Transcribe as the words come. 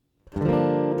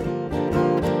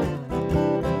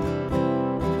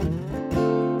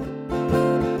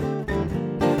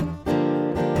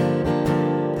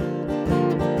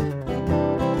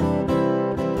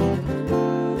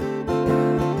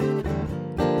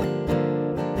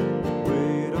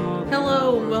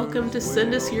welcome to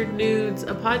Send Us Your Nudes,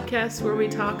 a podcast where we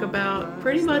talk about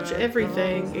pretty much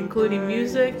everything, including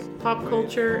music, pop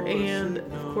culture, and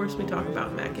of course we talk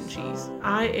about mac and cheese.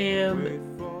 I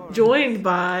am joined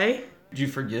by... Did you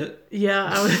forget? Yeah,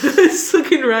 I was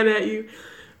looking right at you.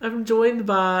 I'm joined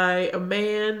by a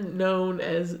man known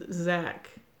as Zach.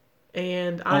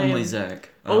 And I Only am... Zach.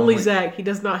 Only Zach. He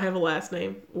does not have a last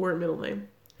name or a middle name.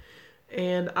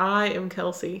 And I am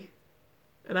Kelsey.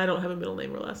 And I don't have a middle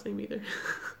name or last name either.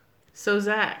 So,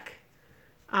 Zach,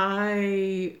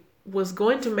 I was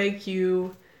going to make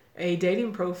you a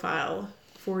dating profile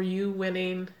for you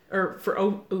winning, or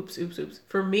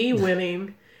for me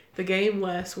winning the game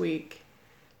last week.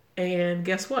 And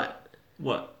guess what?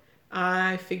 What?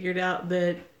 I figured out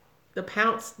that the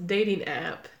Pounce dating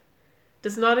app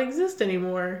does not exist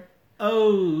anymore.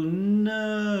 Oh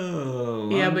no!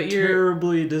 Yeah, I'm but you're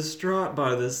terribly distraught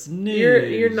by this news.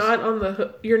 You're not on the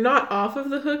hook. You're not off of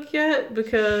the hook yet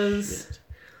because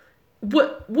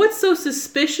Shit. what's so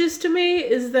suspicious to me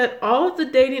is that all of the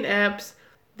dating apps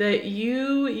that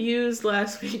you used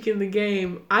last week in the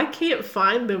game, I can't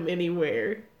find them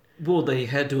anywhere. Well, they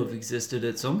had to have existed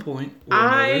at some point.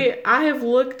 I have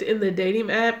looked in the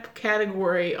dating app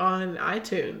category on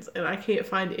iTunes and I can't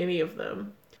find any of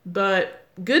them. But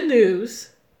good news.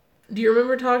 Do you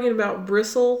remember talking about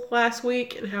Bristle last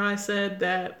week and how I said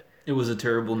that it was a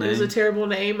terrible name? It was a terrible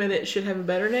name and it should have a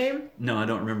better name? No, I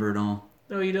don't remember at all.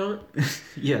 No, you don't?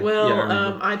 Yeah. Well, yeah, I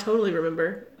remember. I totally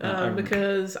remember.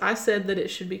 Because I said that it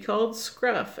should be called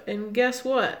Scruff. And guess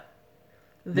what?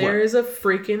 There is a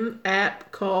freaking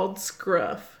app called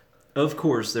Scruff. Of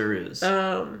course there is.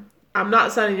 I'm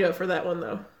not signing you up for that one,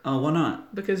 though. Oh, why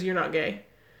not? Because you're not gay.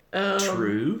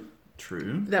 True.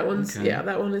 That one's, okay. Yeah,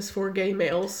 that one is for gay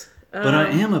males. But I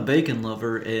am a bacon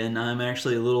lover, and I'm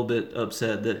actually a little bit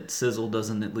upset that Sizzle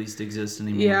doesn't at least exist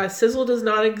anymore. Yeah, Sizzle does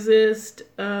not exist,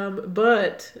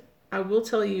 but I will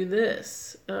tell you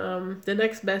this. The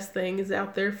next best thing is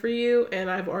out there for you,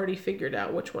 and I've already figured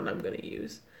out which one I'm going to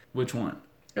use. Which one?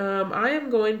 I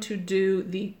am going to do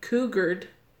the Cougar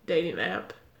dating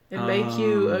app and make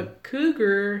you a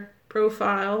Cougar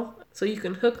profile so you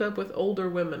can hook up with older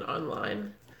women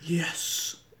online.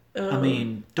 Yes. I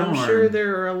mean, darn. I'm sure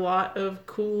there are a lot of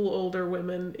cool older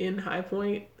women in High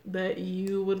Point that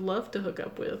you would love to hook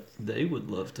up with. They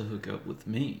would love to hook up with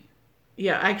me.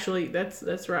 Yeah, actually,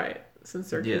 that's right.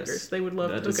 Since they're Cougars, they would love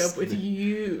to hook up with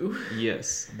you.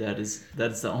 Yes, that is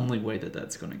the only way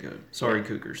that's going to go. Sorry,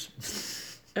 Cougars.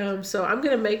 So I'm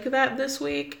going to make that this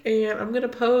week, and I'm going to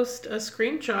post a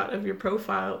screenshot of your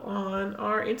profile on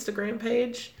our Instagram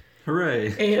page.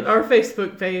 Hooray. And our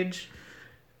Facebook page.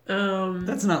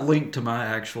 That's not linked to my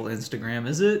actual Instagram,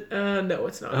 is it? No,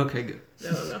 it's not. Okay, good.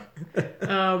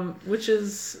 No. Which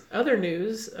is other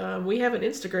news. We have an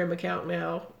Instagram account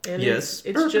now. And yes.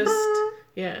 It's just,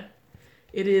 yeah.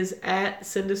 It is at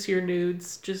Send Us Your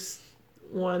Nudes. Just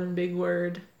one big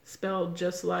word spelled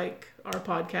just like our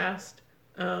podcast.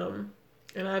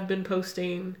 And I've been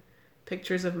posting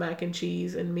pictures of mac and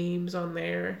cheese and memes on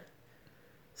there.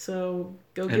 So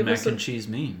go give us mac and cheese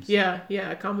memes. Yeah,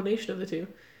 a combination of the two.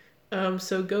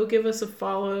 So go give us a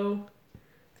follow.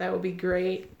 That would be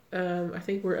great. I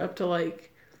think we're up to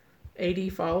like 80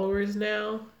 followers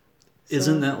now. So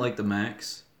isn't that like the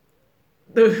max?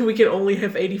 We can only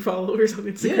have 80 followers on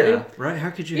Instagram. Yeah, right?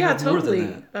 How could you have more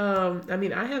than that? I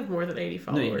mean, I have more than 80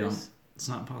 followers. No, you don't. It's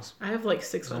not possible. I have like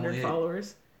 600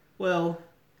 followers. Well,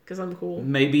 because I'm cool.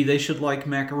 Maybe they should like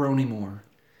macaroni more.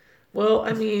 Well,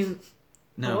 I mean...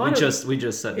 No, we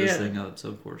just set this thing up, so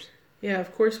of course. Yeah,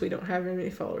 of course we don't have very many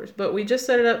followers. But we just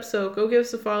set it up, so go give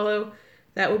us a follow.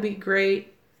 That would be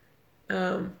great.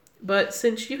 But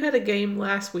since you had a game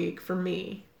last week for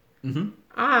me,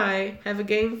 I have a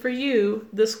game for you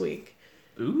this week.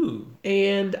 Ooh.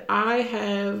 And I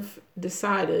have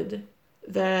decided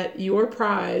that your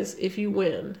prize, if you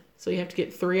win, so you have to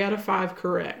get 3 out of 5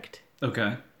 correct.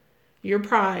 Okay. Your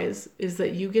prize is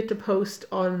that you get to post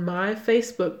on my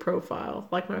Facebook profile,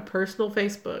 like my personal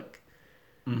Facebook,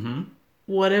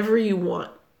 whatever you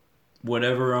want.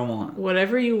 Whatever I want.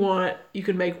 Whatever you want. You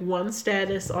can make one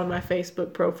status on my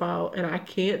Facebook profile, and I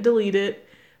can't delete it.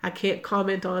 I can't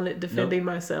comment on it defending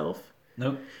myself.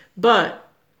 Nope. But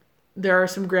there are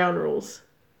some ground rules.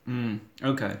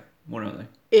 Okay. What are they?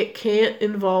 It can't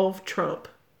involve Trump.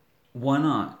 Why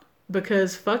not?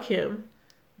 Because fuck him.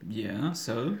 Yeah,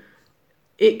 so...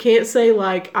 It can't say,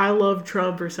 like, I love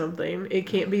Trump or something. It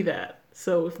can't be that.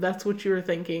 So if that's what you were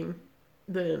thinking,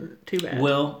 then too bad.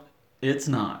 Well, it's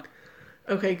not.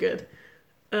 Okay, good.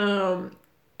 And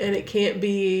it can't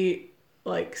be,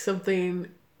 like, something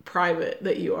private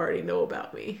that you already know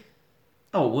about me.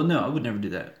 Oh, well, no, I would never do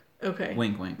that. Okay.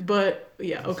 Wink, wink. But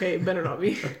yeah, okay, it better not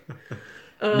be.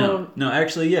 No,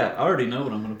 actually, yeah, I already know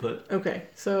what I'm gonna put. Okay,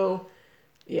 so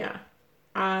yeah,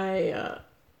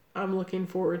 I'm looking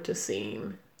forward to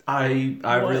seeing. I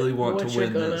really want what to you're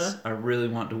win this. gonna- I really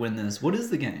want to win this. What is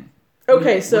the game?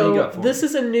 Okay, What do you got so for this me?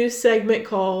 is a new segment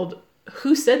called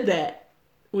 "Who Said That?"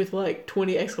 with like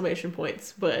 20 exclamation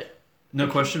points. But No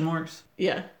question marks.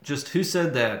 yeah, Just who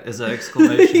said that as an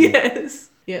exclamation.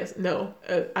 yes, no,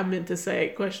 I meant to say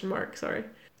question mark. Sorry.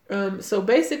 So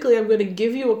basically, I'm going to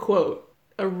give you a quote,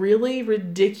 a really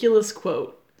ridiculous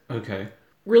quote, Okay.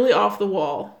 really off the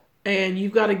wall, and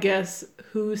you've got to guess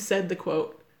who said the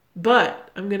quote.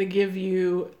 But I'm going to give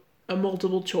you a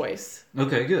multiple choice,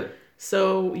 Okay, good.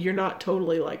 so you're not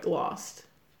totally like lost.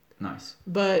 Nice.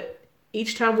 But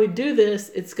each time we do this,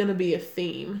 it's going to be a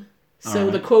theme. So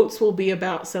Alright. the quotes will be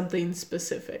about something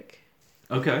specific.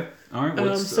 Okay. All right.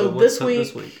 What's, So what's this up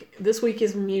week, this week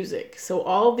is music. So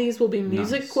all of these will be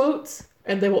music Nice. quotes,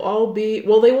 and they will all be,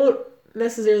 well, they won't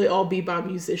necessarily all be by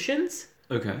musicians,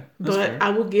 Okay. That's but fair. I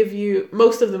will give you,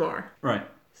 most of them are. Right.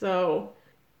 So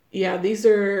yeah, these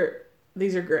are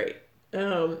great.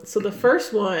 So the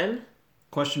first one,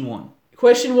 Question 1.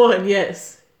 question 1,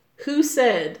 yes. Who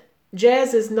said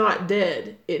jazz is not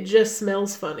dead? It just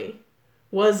smells funny.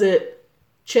 Was it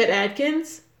Chet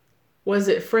Atkins? Was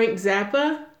it Frank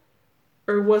Zappa?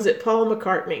 Or was it Paul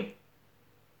McCartney?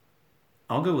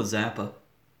 I'll go with Zappa.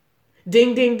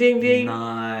 Ding, ding, ding, ding.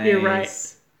 Nice. You're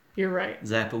right. You're right.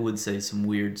 Zappa would say some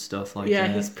weird stuff like Yeah,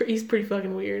 that. he's pretty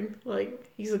fucking weird. Like,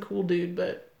 he's a cool dude,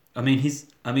 but I mean,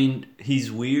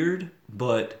 he's weird,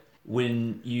 but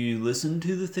when you listen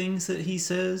to the things that he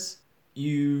says,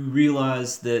 you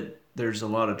realize that there's a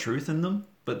lot of truth in them,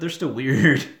 but they're still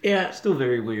weird. yeah. Still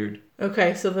very weird.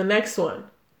 Okay, so the next one.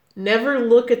 Never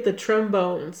look at the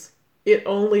trombones. It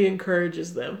only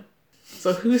encourages them.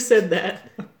 So who said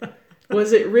that?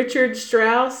 Was it Richard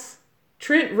Strauss,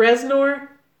 Trent Reznor,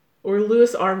 or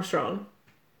Louis Armstrong?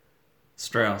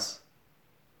 Strauss.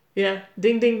 Yeah.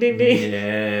 Ding, ding, ding, ding.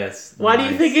 Yes. Why do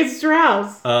you think it's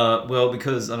Strauss? Well,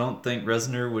 because I don't think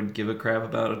Reznor would give a crap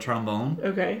about a trombone,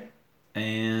 Okay.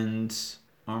 and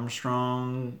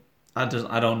Armstrong, I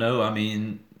don't know. I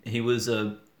mean, he was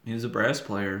a brass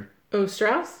player. Oh,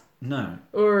 Strauss? No.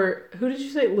 Or who did you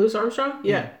say? Louis Armstrong?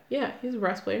 Yeah. Yeah, he's a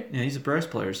brass player. Yeah, he's a brass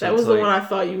player. So That it's was the like, one I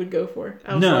thought you would go for.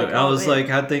 I was like,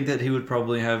 I think that he would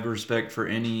probably have respect for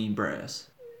any brass.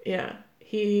 yeah,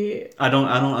 I don't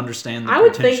understand the I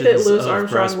would think that pretensions Louis of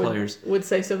brass Armstrong players. would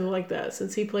say something like that.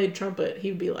 Since he played trumpet,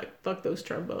 he'd be like, fuck those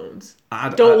trombones. I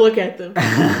Don't look at them.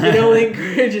 It only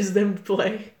encourages them to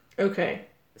play. Okay,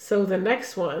 so the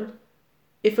next one.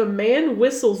 If a man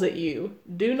whistles at you,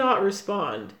 do not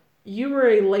respond. You are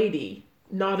a lady,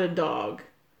 not a dog.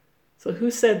 So who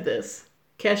said this?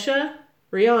 Kesha,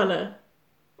 Rihanna,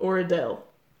 or Adele?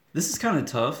 This is kind of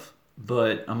tough,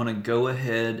 but I'm gonna go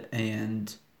ahead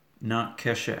and knock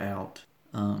Kesha out.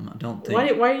 I don't think.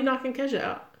 Why are you knocking Kesha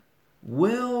out?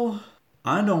 Well,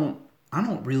 I don't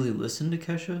really listen to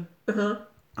Kesha. Uh-huh.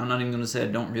 I'm not even gonna say I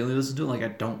don't really listen to it. Like I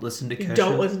don't listen to You Kesha.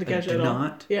 don't listen to Kesha I do at all.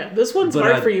 not. Yeah, this one's But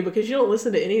hard for you because you don't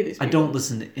listen to any of these people. I don't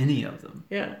listen to any of them.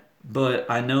 Yeah. But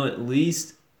I know at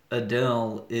least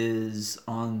Adele is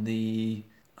on the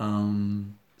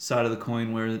side of the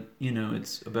coin where, you know,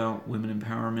 it's about women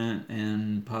empowerment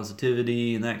and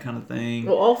positivity and that kind of thing.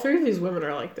 Well, all three of these women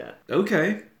are like that.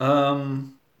 Okay.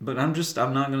 But I'm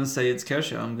not going to say it's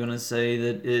Kesha. I'm going to say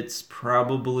that it's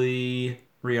probably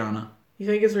Rihanna. You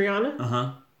think it's Rihanna?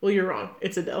 Uh-huh. Well, you're wrong.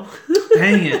 It's Adele.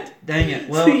 Dang it.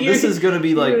 Well, So this is going to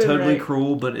be like you're totally right.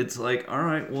 cruel, but it's like, all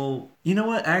right, well, you know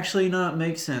what? Actually, no, it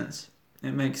makes sense.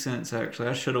 It makes sense, actually.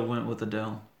 I should have went with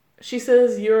Adele. She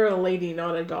says you're a lady,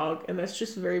 not a dog, and that's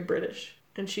just very British.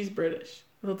 And she's British.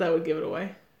 I thought that would give it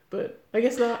away, but I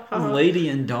guess not. Haha. Lady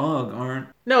and dog aren't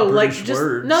No, British like just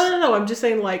words. no. I'm just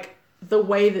saying like the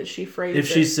way that she phrased If it.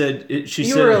 she said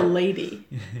You're a lady,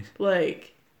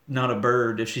 like not a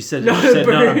bird. If she said Not not a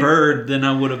bird. a bird, then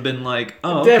I would have been like,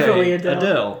 oh, okay, Definitely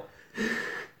Adele.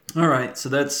 All right, so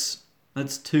that's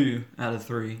 2 out of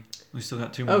 3. We still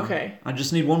got 2 more. Okay. I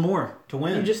just need 1 more to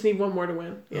win. you just need one more to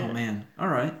win. Yeah. Oh man. All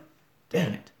right.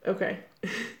 Damn it. Okay.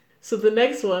 So the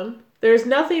next one. There's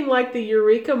nothing like the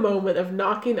eureka moment of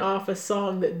knocking off a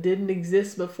song that didn't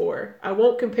exist before. I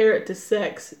won't compare it to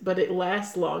sex, but it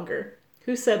lasts longer.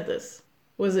 Who said this?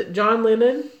 Was it John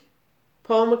Lennon,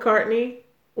 Paul McCartney,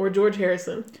 or George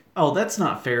Harrison? Oh, that's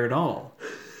not fair at all.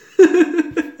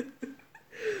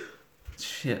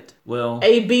 Shit. Well,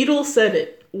 A Beatle said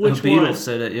it. Which the Beatles one?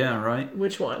 said it. Yeah, right.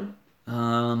 Which one?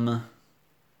 I'm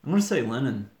gonna say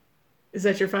Lennon. Is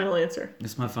that your final answer?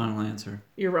 It's my final answer.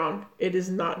 You're wrong. It is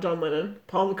not John Lennon.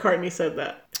 Paul McCartney said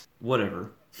that.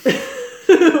 whatever.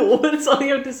 What's all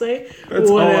you have to say? That's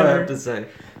Whatever. all I have to say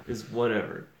is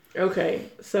whatever. Okay,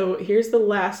 so here's the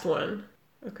last one.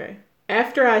 Okay.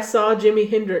 After I saw Jimi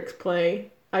Hendrix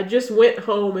play, I just went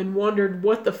home and wondered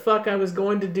what the fuck I was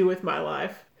going to do with my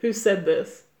life. Who said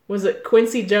this? Was it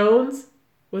Quincy Jones?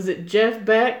 Was it Jeff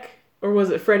Beck? Or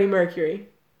was it Freddie Mercury?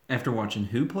 After watching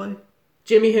who play?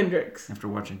 Jimi Hendrix. After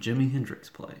watching Jimi Hendrix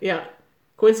play. Yeah.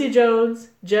 Quincy Jones,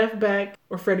 Jeff Beck,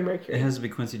 or Freddie Mercury. It has to be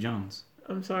Quincy Jones.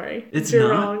 I'm sorry. It's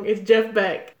You're not? wrong. It's Jeff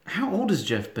Beck. How old is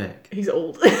Jeff Beck? He's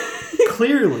old.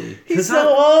 Clearly. He's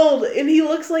so old, and he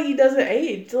looks like he doesn't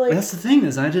age. Like, That's the thing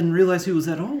is I didn't realize he was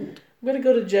that old. I'm gonna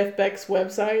go to Jeff Beck's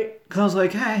website. Because I was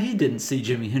like, he didn't see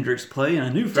Jimi Hendrix play, and I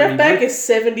knew Jeff Freddie Beck Mercury. is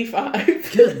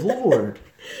 75. Good lord.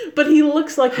 But he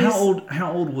looks like he's...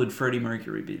 How old would Freddie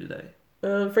Mercury be today?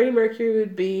 Freddie Mercury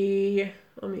would be...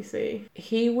 Let me see.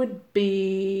 He would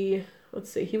be... Let's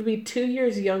see. He would be 2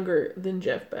 years younger than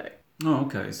Jeff Beck. Oh,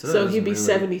 okay. So he'd be really,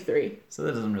 73. So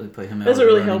that doesn't really play him out. Doesn't of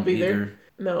really running help either.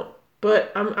 No.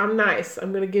 But I'm nice.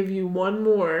 I'm going to give you one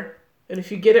more. And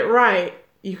if you get it right,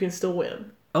 you can still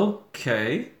win.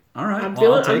 Okay. All right. I'm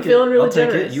I'll take feeling really I'll take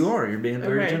generous. it. You're being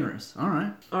very Okay. generous. All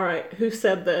right. All right. Who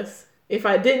said this? If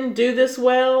I didn't do this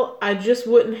well, I just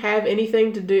wouldn't have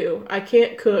anything to do. I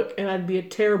can't cook, and I'd be a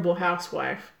terrible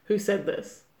housewife. Who said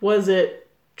this? Was it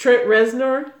Trent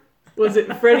Reznor? Was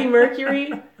it Freddie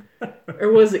Mercury? Or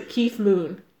was it Keith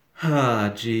Moon?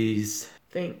 Ah, jeez.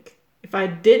 Think. If I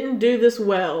didn't do this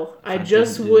well, I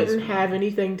just didn't do wouldn't this well. have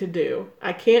anything to do.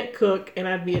 I can't cook, and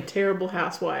I'd be a terrible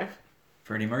housewife.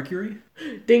 Freddie Mercury?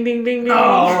 Ding, ding, ding, ding.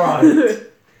 All right.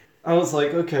 I was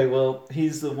like, okay, well,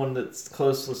 he's the one that's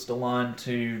closest aligned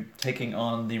to taking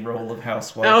on the role of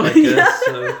housewife, Oh, I guess. yeah.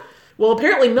 So Well,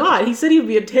 apparently not. He said he would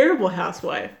be a terrible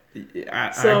housewife.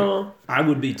 So... I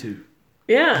would be too.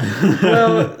 Yeah.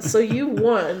 Well, so you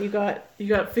won. You got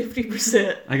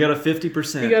 50%. I got a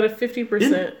 50%. You got a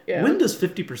 50%. Yeah. When does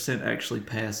 50% actually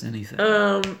pass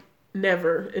anything?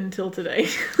 Never until today.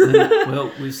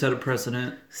 Well, we've set a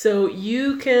precedent. So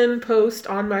you can post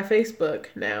on my Facebook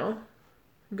now.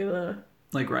 I'm gonna.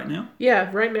 Like right now? Yeah,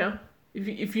 right now.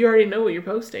 If you already know what you're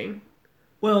posting.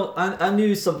 Well, I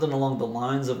knew something along the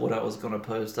lines of what I was going to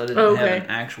post. I didn't have an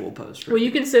actual post. Well, you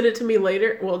can send it to me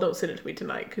later. Well, don't send it to me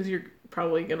tonight because you're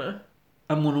probably gonna.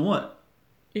 I'm going to what?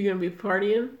 You're gonna be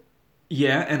partying.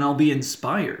 Yeah, and I'll be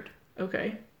inspired.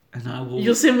 Okay. And I will.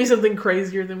 You'll send me something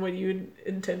crazier than what you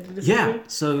intended to send me. Yeah.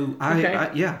 So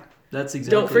yeah, that's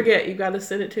exactly. Don't forget, you got to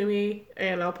send it to me,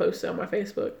 and I'll post it on my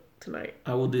Facebook tonight.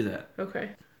 I will do that.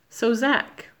 Okay. So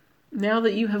Zach, now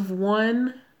that you have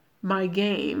won my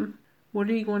game, what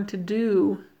are you going to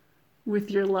do with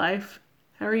your life?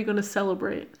 How are you going to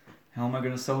celebrate? How am I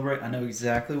going to celebrate? I know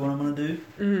exactly what I'm going to do.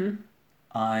 Mm-hmm.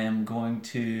 I am going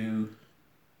to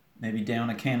maybe down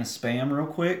a can of Spam real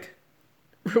quick.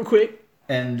 Real quick.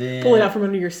 And then... Pull it out from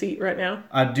under your seat right now.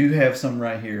 I do have some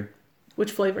right here.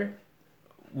 Which flavor?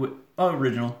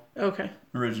 Original. Okay.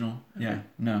 Original. Yeah.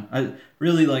 No. I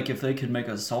really like if they could make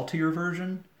a saltier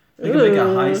version. They could make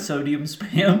a high sodium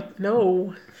Spam.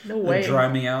 No way. Dry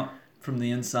me out from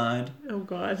the inside. Oh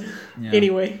God. Yeah.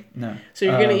 Anyway. No. So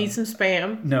you're gonna eat some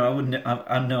Spam. No, I wouldn't.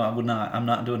 No, I would not. I'm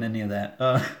not doing any of that.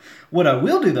 What I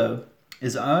will do though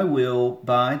is I will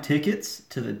buy tickets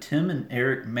to the Tim and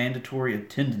Eric mandatory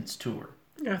attendance tour.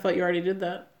 I thought you already did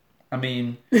that. I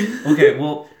mean, okay,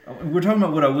 well, we're talking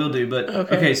about what I will do, but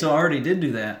Okay. So I already did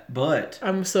do that, but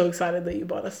I'm so excited that you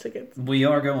bought us tickets. we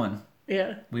are going.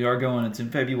 Yeah. We are going. It's in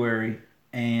February,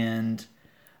 and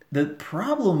the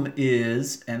problem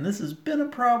is, and this has been a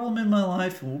problem in my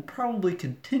life, and will probably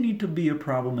continue to be a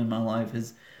problem in my life,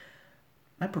 is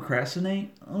I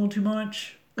procrastinate a little too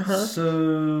much. Uh-huh.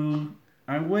 So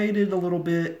I waited a little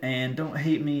bit, and don't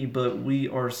hate me, but we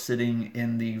are sitting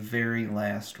in the very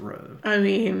last row. I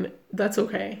mean, that's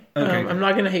okay. Okay, I'm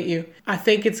not going to hate you. I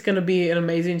think it's going to be an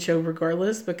amazing show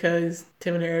regardless because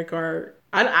Tim and Eric are...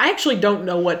 I actually don't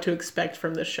know what to expect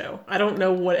from this show. I don't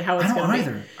know how it's going to be. I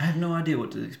don't either. I have no idea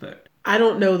what to expect. I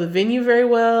don't know the venue very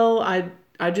well.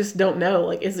 I just don't know.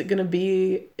 Like, is it going to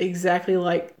be exactly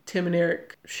like Tim and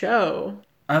Eric show?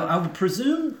 I would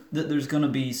presume that there's going to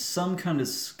be some kind of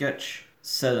sketch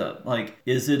setup. Like,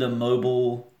 is it a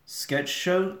mobile sketch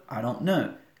show? I don't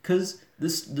know. Because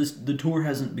the tour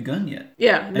hasn't begun yet.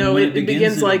 Yeah, no, when it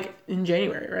begins like in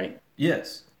January, right?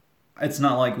 Yes. It's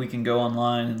not like we can go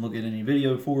online and look at any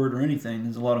video for it or anything.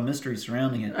 There's a lot of mystery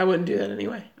surrounding it. I wouldn't do that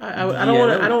anyway. I don't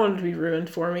want it to be ruined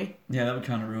for me. Yeah, that would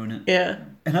kind of ruin it. Yeah.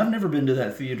 And I've never been to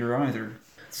that theater either.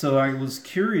 So I was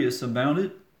curious about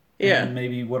it. Yeah. And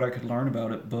maybe what I could learn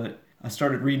about it. But I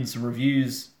started reading some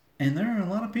reviews, and there are a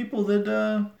lot of people that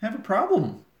have a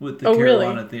problem with the Oh, really?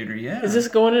 Carolina Theater. Yeah. Is this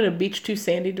going in a Beach Too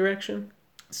Sandy direction?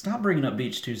 Stop bringing up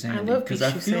Beach Too Sandy. I love because Beach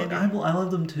I Too feel Sandy. I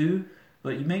love them too,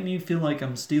 but you make me feel like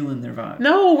I'm stealing their vibe.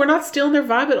 No, we're not stealing their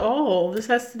vibe at all. This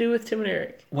has to do with Tim and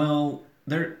Eric. Well,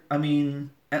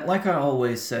 like I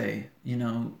always say,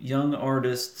 young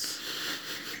artists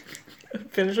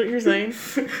Finish what you're saying.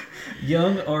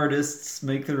 young artists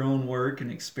make their own work and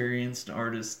experienced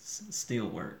artists steal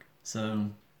work. So,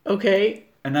 Okay.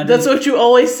 and That's what you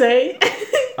always say?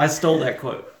 I stole that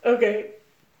quote Okay.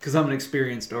 because I'm an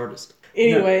experienced artist.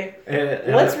 Anyway,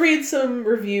 No, let's read some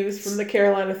reviews from the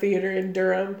Carolina Theater in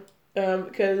Durham.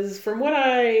 Because from what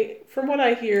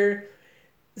I hear,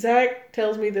 Zach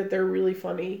tells me that they're really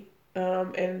funny.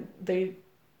 And they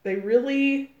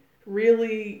really,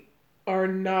 really are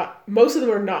not. Most of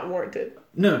them are not warranted.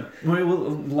 No, well,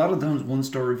 a lot of those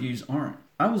 1-star reviews aren't.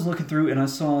 I was looking through and I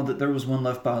saw that there was one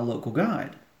left by a local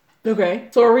guide. Okay.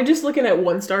 So are we just looking at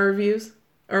 1-star reviews?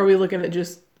 Or are we looking at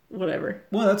just whatever?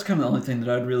 Well, that's kind of the only thing that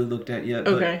I'd really looked at yet.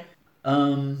 Okay.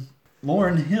 But,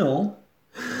 Lauren Hill,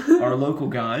 our local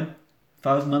guide,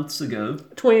 5 months ago.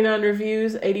 29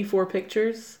 reviews, 84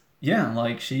 pictures. Yeah,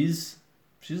 like she's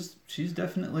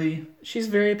definitely She's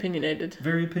very opinionated.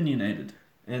 very opinionated.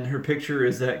 And her picture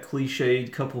is that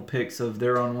cliched couple pics of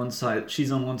they're on one side,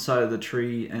 she's on one side of the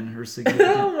tree, and her Oh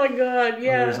significant my god, other's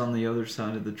yeah. on the other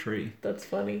side of the tree. That's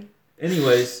funny.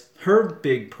 Anyways, her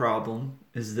big problem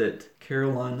is that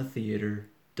Carolina Theater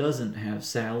doesn't have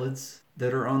salads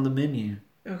that are on the menu.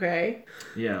 Okay.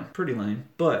 Yeah, pretty lame.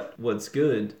 But what's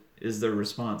good is the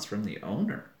response from the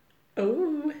owner.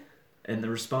 Oh. And the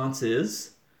response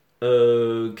is,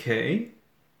 okay,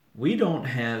 we don't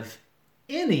have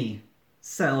any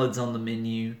salads on the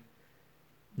menu,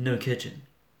 no kitchen.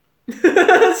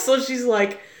 So she's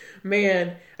like,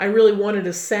 man, I really wanted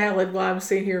a salad while I'm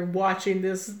sitting here watching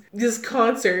this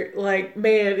concert. Like,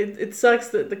 man, it sucks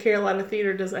that the Carolina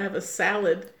Theater doesn't have a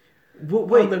salad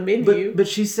on the menu. But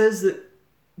she says that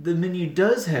the menu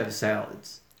does have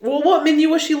salads. Well, what menu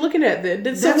was she looking at then?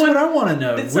 That's what I want to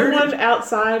know. Did someone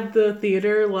outside the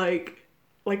theater like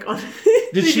on?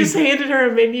 Did she she just handed her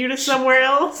a menu to somewhere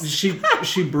else? Did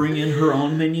she bring in her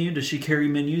own menu? Does she carry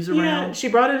menus around? Yeah, she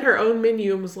brought in her own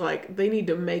menu and was like, they need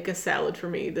to make a salad for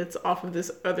me that's off of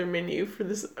this other menu for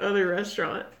this other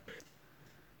restaurant.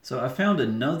 So I found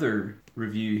another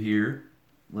review here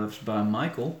left by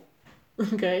Michael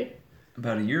Okay.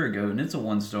 about a year ago, and it's a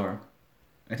 1-star.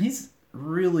 And he's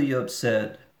really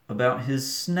upset about his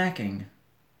snacking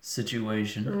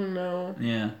situation. Oh no.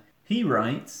 Yeah. He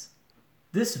writes,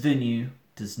 this venue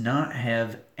does not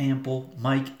have ample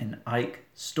Mike and Ike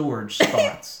storage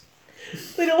spots.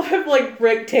 They don't have like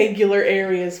rectangular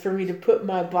areas for me to put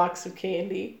my box of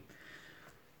candy.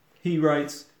 He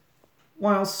writes,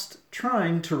 whilst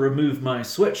trying to remove my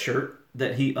sweatshirt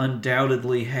that he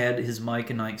undoubtedly had his Mike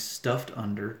and Ike stuffed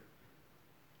under,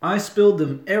 I spilled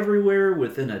them everywhere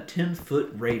within a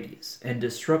 10-foot radius and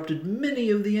disrupted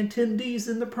many of the attendees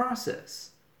in the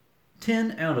process.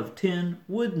 10 out of 10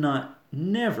 would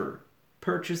never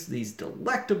purchase these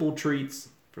delectable treats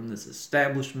from this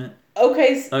establishment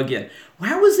Okay. again.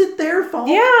 How is it their fault?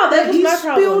 Yeah, that was he my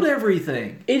problem. spilled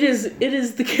everything. It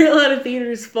is the Carolina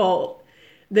Theater's fault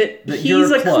that That he's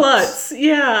you're a a klutz.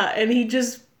 Yeah, and he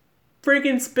just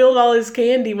freaking spilled all his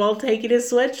candy while taking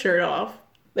his sweatshirt off.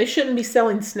 They shouldn't be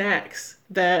selling snacks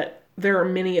that there are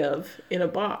many of in a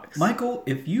box. Michael,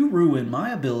 if you ruin my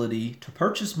ability to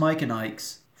purchase Mike and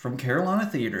Ike's from Carolina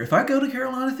Theater, if I go to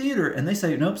Carolina Theater and they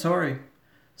say, nope, sorry,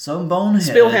 some bonehead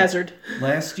Spill hazard.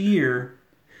 last year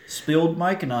spilled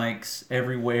Mike and Ike's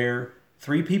everywhere,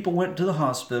 3 people went to the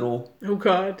hospital, Oh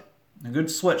God. a good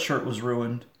sweatshirt was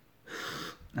ruined,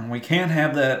 and we can't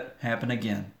have that happen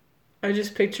again. I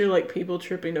just picture like people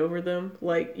tripping over them,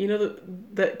 like you know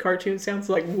that cartoon sounds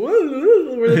like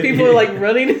whoa, where the people are like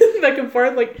running back and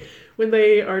forth, like when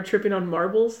they are tripping on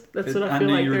marbles. That's what I feel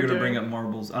knew like you were they're going to doing. bring up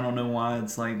marbles. I don't know why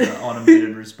it's like the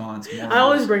automated response. Marbles. I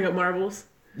always bring up marbles.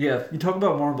 Yeah, you talk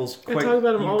about marbles I talk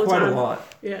about them all the quite time. a lot.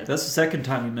 Yeah. That's the second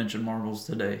time you mentioned marbles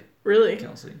today, Really?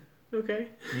 Kelsey. Okay.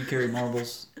 Do you carry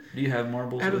marbles? Do you have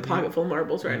marbles? I have a with pocket full of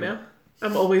marbles right now.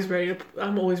 I'm always ready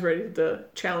to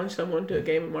challenge someone to a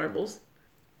game of marbles.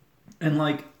 And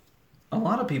like, a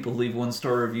lot of people leave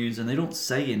 1-star reviews and they don't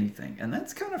say anything, and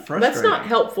that's kind of frustrating. That's not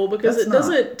helpful because That's it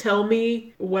doesn't tell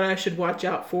me what I should watch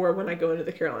out for when I go into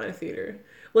the Carolina Theater.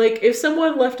 Like, if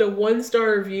someone left a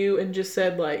 1-star review and just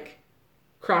said, like,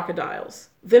 crocodiles,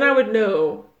 then I would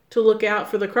know to look out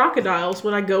for the crocodiles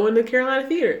when I go into the Carolina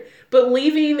Theater. But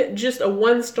leaving just a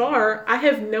 1-star, I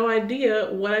have no idea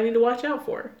what I need to watch out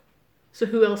for. So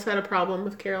who else had a problem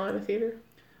with Carolina Theater?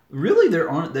 Really, there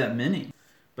aren't that many.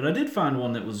 But I did find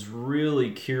one that was really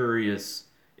curious.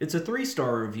 It's a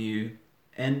 3-star review,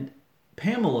 and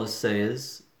Pamela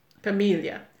says,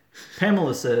 Pamelia.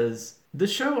 the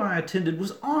show I attended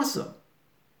was awesome.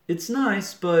 It's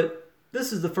nice, but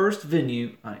this is the first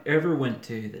venue I ever went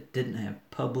to that didn't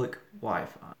have public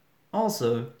Wi-Fi.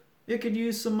 Also, it could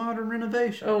use some modern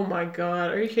renovation. Oh my god,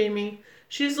 are you kidding me?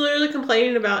 She's literally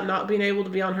complaining about not being able to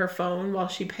be on her phone while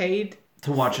she paid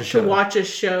To watch a show. to watch a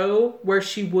show where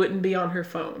she wouldn't be on her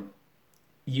phone.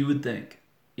 You would think.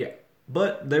 Yeah.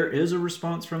 But there is a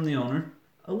response from the owner.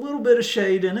 A little bit of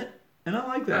shade in it, and I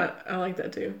like that. I like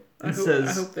that too. I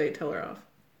hope they tell her off.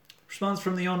 Response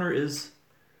from the owner is,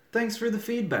 thanks for the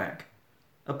feedback.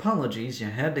 Apologies, you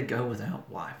had to go without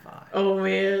Wi-Fi. Oh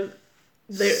man.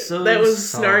 That was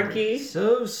snarky.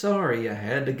 So sorry you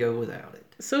had to go without it.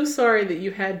 So sorry that you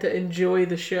had to enjoy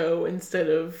the show instead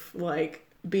of, like,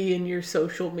 be in your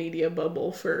social media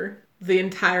bubble for the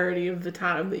entirety of the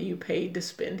time that you paid to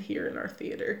spend here in our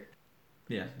theater.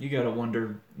 Yeah, you gotta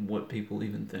wonder what people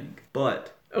even think.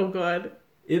 But Oh god.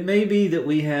 it may be that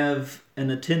we have an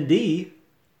attendee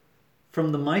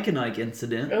from the Mike and Ike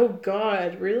incident. Oh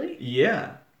god, really?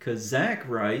 Yeah, because Zach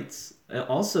writes,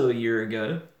 also a year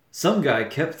ago, some guy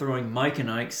kept throwing Mike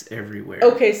and Ikes everywhere.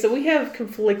 Okay, so we have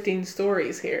conflicting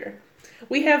stories here.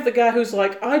 We have the guy who's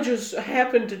like, I just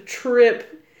happened to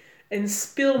trip and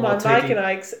spill my Mike and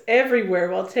Ikes everywhere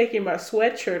while taking my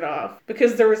sweatshirt off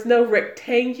because there was no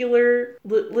rectangular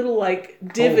little like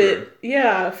divot, Holder.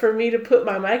 yeah, for me to put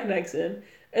my Mike and Ikes in.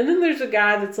 And then there's a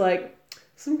guy that's like,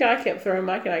 some guy kept throwing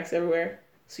Mike and Ikes everywhere.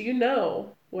 So you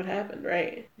know what happened,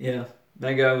 right? Yeah,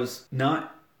 that guy was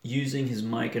not using his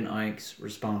Mike and Ikes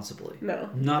responsibly. No.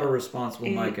 Not a responsible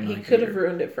Mike and Ike. He could have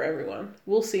ruined it for everyone.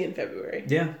 We'll see in February.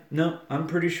 Yeah, no, I'm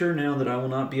pretty sure now that I will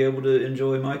not be able to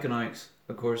enjoy Mike and Ikes.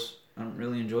 Of course, I don't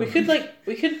really enjoy them.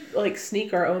 We could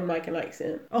sneak our own Mike and Ikes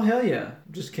in. Oh, hell yeah.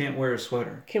 Just can't wear a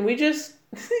sweater. Can we just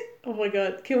oh my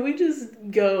god, can we just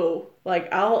go?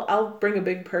 Like, I'll bring a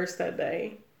big purse that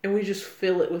day and we just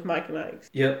fill it with Mike and Ikes.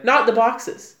 Yep. Not the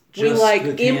boxes. We Just like the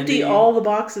empty candy. all the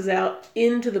boxes out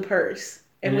into the purse.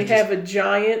 And we it just- have a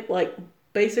giant, like,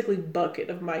 basically bucket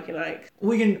of Mike and Ike.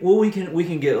 We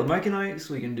can get Mike and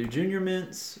Ikes, we can do Junior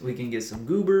Mints, we can get some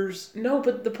Goobers. No,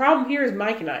 but the problem here is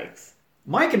Mike and Ike's.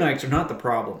 Mike and Ikes are not the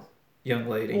problem, young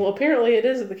lady. Well, apparently it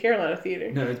is at the Carolina Theater.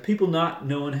 No, it's people not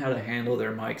knowing how to handle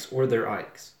their Mikes or their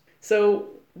Ikes. So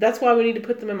that's why we need to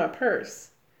put them in my purse.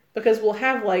 Because we'll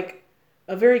have, like,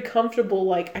 a very comfortable,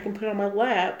 like, I can put it on my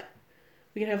lap.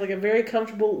 We can have, like, a very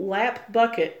comfortable lap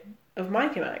bucket of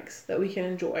Mike and Ike's that we can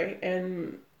enjoy,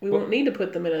 and we won't need to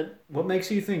put them in a... What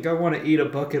makes you think I want to eat a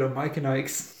bucket of Mike and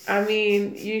Ike's? I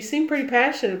mean, you seem pretty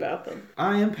passionate about them.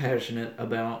 I am passionate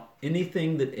about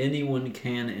anything that anyone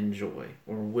can enjoy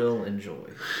or will enjoy.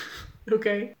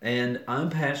 Okay. And I'm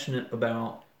passionate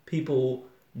about people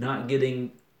not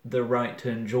getting the right to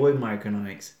enjoy Mike and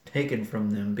Ike's taken from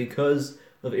them because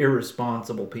of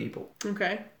irresponsible people.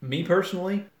 Okay. Me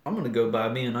personally, I'm going to go buy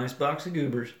me a nice box of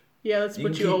Goobers. Yeah, that's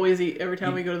what you always eat every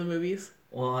time we go to the movies.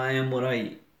 Well, I am what I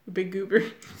eat. A big goober.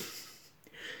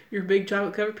 You're a big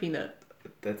chocolate covered peanut.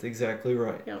 That's exactly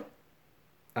right. Yeah.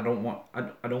 I don't want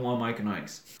Mike and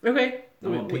Ike's. Okay. I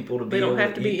want people to be They don't able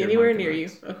have to to eat be their anywhere Mike and near you.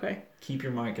 Ike's. Okay. Keep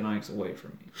your Mike and Ike's away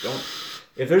from me. Don't.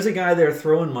 If there's a guy there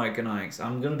throwing Mike and Ike's,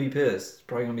 I'm gonna be pissed. He's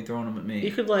probably gonna be throwing them at me.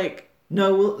 You could, like...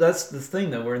 No, well, that's the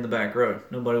thing though. We're in the back row.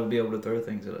 Nobody will be able to throw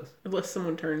things at us. Unless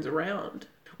someone turns around.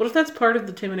 What if that's part of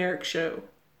the Tim and Eric show?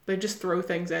 They just throw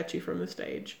things at you from the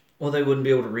stage. Well, they wouldn't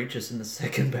be able to reach us in the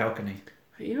second balcony.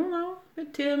 You don't know.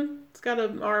 Tim's got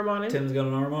an arm on him. Tim's got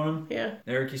an arm on him. Yeah.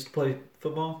 Eric used to play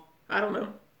football. I don't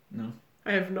know. No,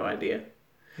 I have no idea.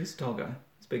 he's a tall guy.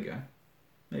 He's a big guy.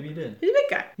 Maybe he did. He's a big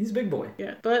guy. He's a big boy.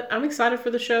 Yeah. But I'm excited for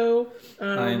the show.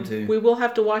 I am too. We will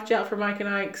have to watch out for Mike and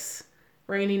Ike's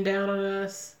raining down on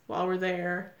us while we're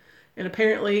there. And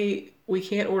apparently we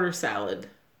can't order salad.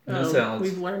 No salads.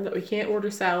 We've learned that we can't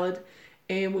order salad.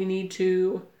 And we need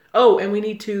to... Oh, and we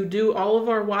need to do all of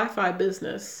our Wi-Fi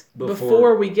business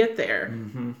before we get there.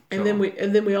 Mm-hmm. And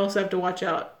then we also have to watch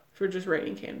out for just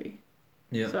raining candy.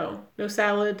 Yeah. So, no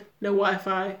salad, no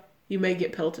Wi-Fi. You may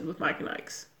get pelted with Mike and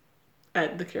Ike's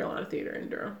at the Carolina Theater in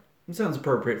Durham. It sounds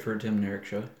appropriate for a Tim and Eric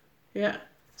show. Yeah.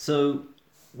 So,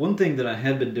 one thing that I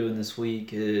had been doing this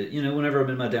week, whenever I'm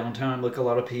in my downtime, like a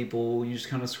lot of people, you just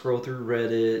kind of scroll through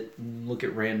Reddit and look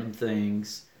at random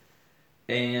things.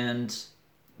 And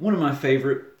one of my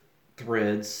favorite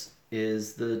threads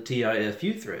is the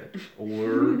TIFU thread,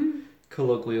 or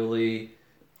colloquially,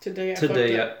 Today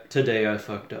I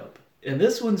fucked up. And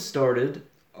this one started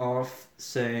off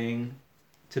saying,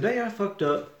 "Today I fucked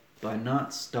up by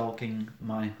not stalking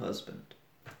my husband."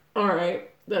 All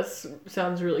right. That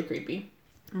sounds really creepy.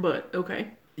 But, okay.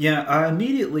 Yeah, I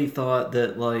immediately thought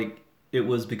that, like, it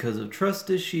was because of trust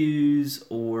issues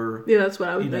or, Yeah, that's what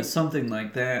I would think. something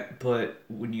like that. But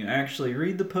when you actually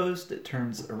read the post, it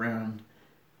turns around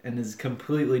and is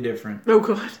completely different. Oh,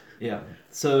 God. Yeah.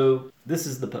 So, this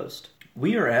is the post.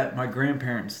 We are at my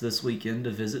grandparents' this weekend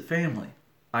to visit family.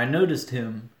 I noticed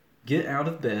him get out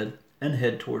of bed and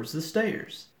head towards the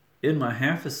stairs. In my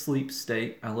half-asleep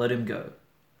state, I let him go.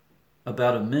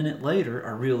 About a minute later, I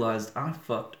realized I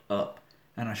fucked up,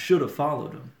 and I should have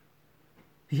followed him.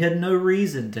 He had no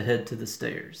reason to head to the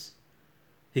stairs.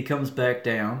 He comes back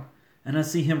down, and I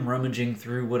see him rummaging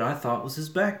through what I thought was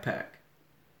his backpack.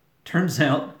 Turns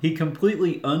out, he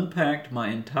completely unpacked my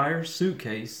entire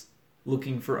suitcase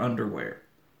looking for underwear.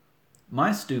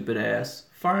 My stupid ass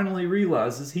finally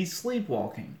realizes he's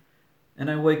sleepwalking,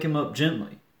 and I wake him up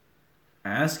gently. I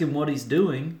ask him what he's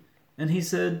doing, and he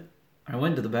said, I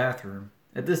went to the bathroom.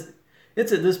 It's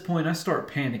at this point I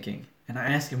start panicking, and I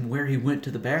ask him where he went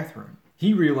to the bathroom.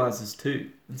 He realizes too,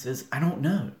 and says, I don't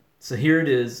know. So here it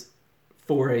is,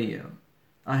 4 a.m.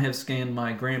 I have scanned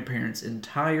my grandparents'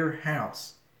 entire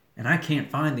house, and I can't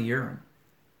find the urine.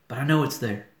 But I know it's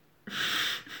there.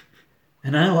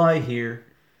 And I lie here,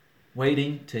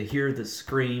 waiting to hear the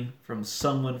scream from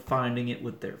someone finding it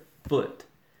with their foot,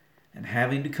 and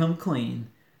having to come clean,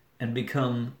 and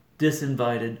become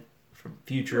disinvited from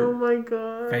future Oh my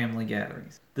God. family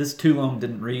gatherings. This too long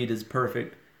didn't read is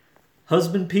perfect.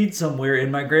 Husband peed somewhere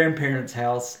in my grandparents'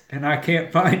 house, and I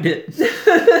can't find it.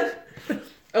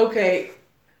 Okay.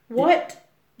 What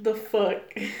the fuck?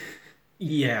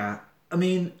 Yeah, I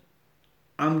mean,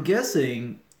 I'm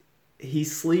guessing he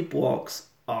sleepwalks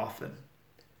often,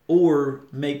 or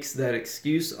makes that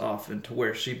excuse often to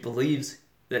where she believes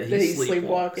that he's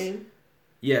sleepwalking.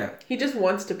 Yeah. He just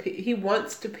wants to pee. He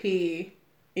wants to pee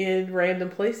in random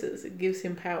places. It gives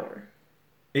him power.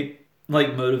 Like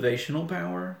motivational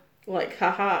power? Like,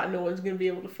 haha, no one's going to be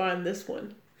able to find this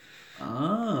one.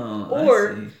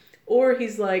 Oh, Or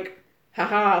he's like,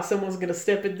 haha, someone's going to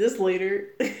step in this later.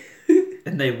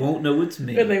 And they won't know it's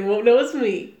me. And they won't know it's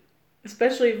me.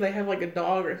 Especially if they have like a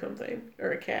dog or something.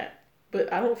 Or a cat.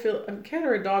 But I don't feel... A cat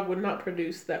or a dog would not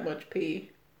produce that much pee.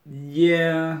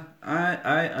 Yeah,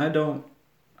 I don't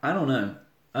know.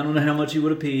 I don't know how much he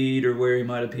would have peed or where he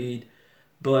might have peed.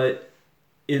 But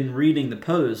in reading the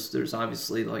post, there's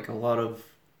obviously like a lot of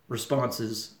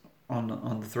responses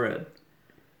on the thread.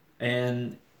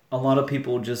 And a lot of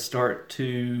people just start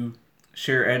to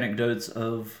share anecdotes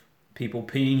of people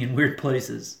peeing in weird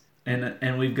places.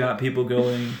 And we've got people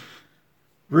going,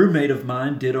 roommate of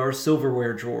mine did our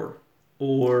silverware drawer.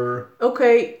 Or...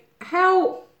 Okay,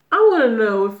 how... I want to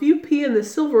know, if you pee in the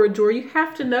silverware drawer, you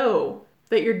have to know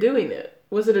that you're doing it.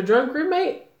 Was it a drunk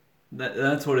roommate?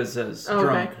 That's what it says. Oh,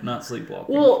 drunk, okay. not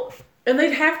sleepwalking. Well, and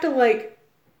they'd have to like...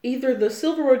 Either the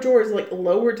silverware drawer is like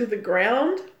lowered to the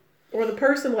ground, or the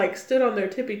person like stood on their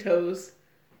tippy toes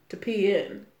to pee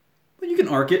in. Well, you can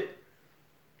arc it.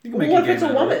 You can Well, make what a if it's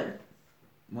game a out of woman? it.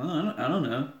 Well, I don't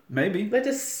know. Maybe. They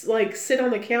just like sit on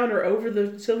the counter over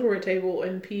the silverware table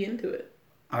and pee into it.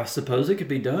 I suppose it could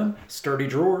be done. Sturdy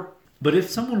drawer. But if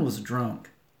someone was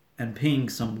drunk and peeing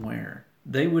somewhere,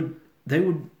 they would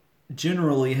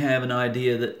generally have an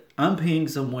idea that I'm peeing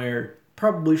somewhere,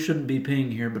 probably shouldn't be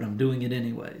peeing here, but I'm doing it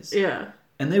anyways. Yeah.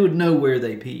 And they would know where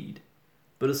they peed.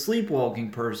 But a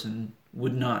sleepwalking person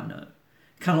would not know.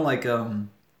 Kind of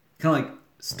like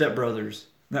Step Brothers.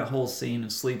 That whole scene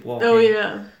of sleepwalking. Oh,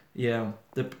 yeah. Yeah.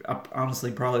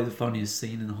 Honestly, probably the funniest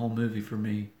scene in the whole movie for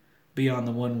me. Beyond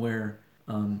the one where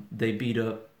they beat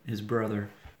up his brother.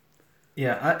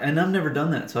 Yeah, and I've never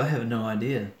done that, so I have no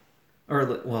idea.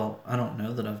 Or, well, I don't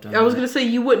know that I've done I was that. going to say,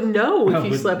 you wouldn't know if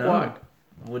you slept walk.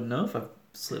 I wouldn't know if I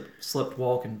slept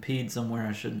walk and peed somewhere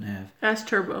I shouldn't have. Ask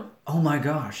Turbo. Oh my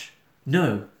gosh.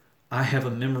 No. I have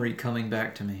a memory coming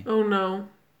back to me. Oh, no.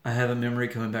 I have a memory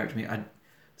coming back to me.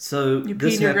 So you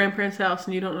peed in your grandparents' house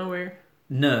and you don't know where.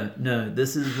 No.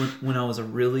 This is when I was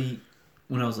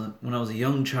when I was a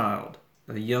young child,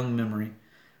 a young memory.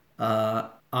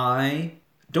 I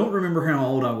don't remember how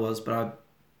old I was, but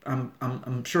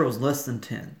I'm sure I was less than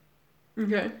 10.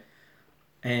 Okay.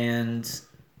 And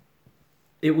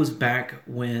it was back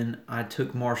when I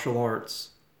took martial arts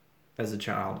as a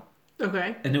child.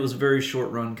 Okay. And it was a very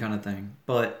short run kind of thing.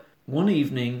 But one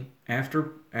evening after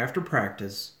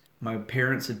practice, my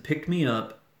parents had picked me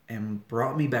up and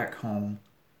brought me back home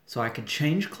so I could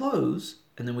change clothes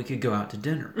and then we could go out to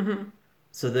dinner. Mm-hmm.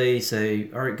 So they say,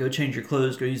 all right, go change your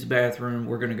clothes, go use the bathroom,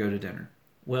 we're going to go to dinner.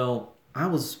 Well, I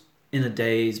was in a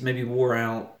daze, maybe wore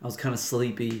out, I was kind of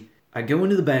sleepy. I go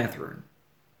into the bathroom.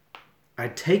 I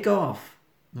take off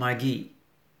my gi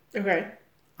Okay.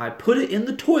 I put it in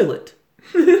the toilet.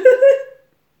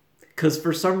 Because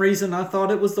for some reason I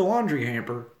thought it was the laundry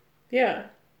hamper. Yeah.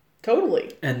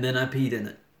 Totally. And then I peed in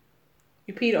it.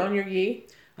 You peed on your gi?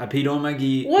 I peed on my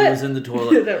gi. What? It was in the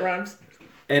toilet. That rhymes.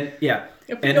 And yeah.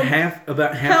 And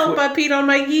about halfway. Help, I peed on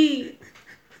my gi.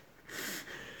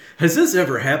 Has this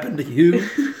ever happened to you?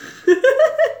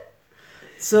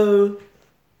 So,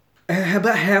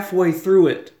 about halfway through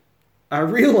it, I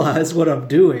realize what I'm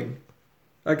doing.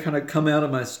 I kind of come out of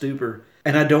my stupor,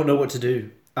 and I don't know what to do.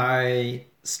 I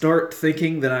start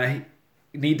thinking that I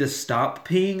need to stop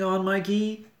peeing on my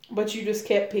gi. But you just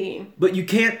kept peeing. But you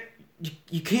can't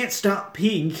stop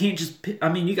peeing. You can't just, I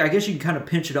mean, I guess you can kind of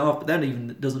pinch it off, but that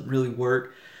even doesn't really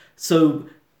work. So,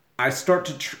 I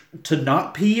start to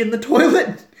not pee in the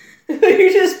toilet.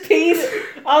 You just peed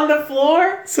on the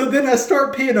floor? So then I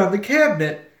start peeing on the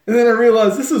cabinet, and then I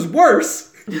realize this is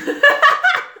worse.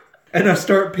 And I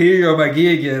start peeing on my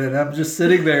gi again, and I'm just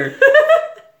sitting there.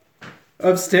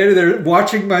 I'm standing there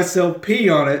watching myself pee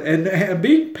on it, and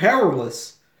being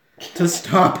powerless to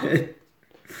stop it.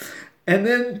 And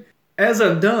then, as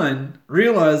I'm done,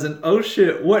 realizing, oh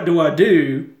shit, what do I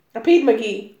do? I peed my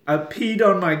gi. I peed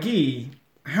on my gi.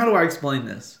 How do I explain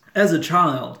this? As a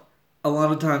child, a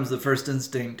lot of times the first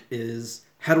instinct is,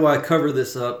 how do I cover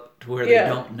this up to where they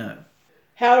don't know?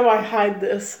 How do I hide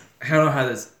this? How do I hide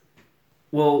this?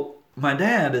 Well, my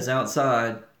dad is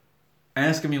outside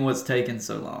asking me what's taking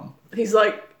so long. He's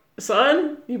like,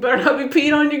 son, you better not be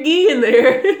peeing on your gi in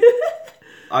there.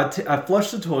 I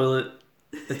flush the toilet,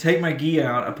 I take my gi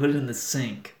out, I put it in the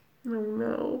sink. Oh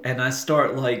no. And I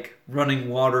start like running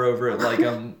water over it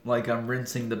like I'm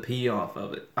rinsing the pee off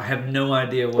of it. I have no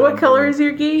idea what color is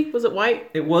your gi? Was it white?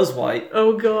 It was white.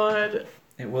 Oh god.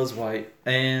 It was white.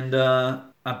 And I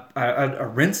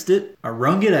rinsed it, I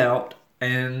wrung it out,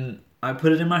 and I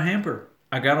put it in my hamper.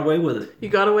 I got away with it. You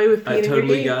got away with peeing in your gi? I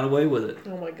totally got away with it.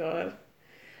 Oh my god.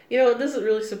 You know, it doesn't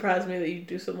really surprise me that you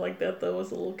do something like that though as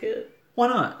a little kid. Why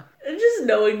not? And just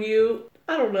knowing you,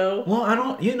 I don't know.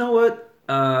 Well, you know what?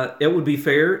 It would be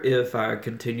fair if I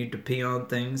continued to pee on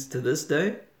things to this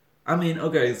day. I mean,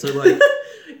 okay, so like,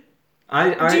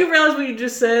 Do you realize what you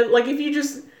just said? Like, if you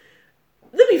just,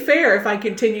 that'd be fair if I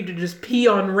continued to just pee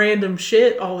on random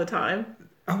shit all the time.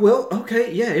 Well,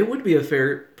 okay, yeah, it would be a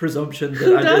fair presumption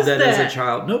that I did that as a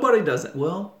child. Nobody does that.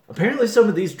 Well, apparently some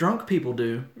of these drunk people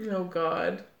do. Oh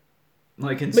God.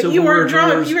 Like in But you weren't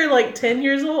drunk. You were like 10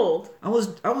 years old. I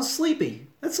was sleepy.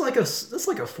 That's like a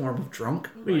form of drunk.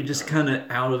 Where you're just kind of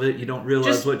out of it. You don't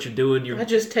realize what you're doing. I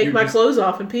just take my clothes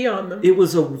off and pee on them. It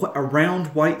was a round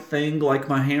white thing like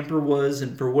my hamper was,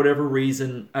 and for whatever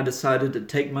reason, I decided to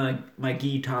take my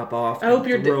gi top off and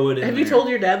throw it in Have you told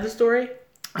your dad the story?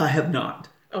 I have not.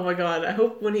 Oh my god, I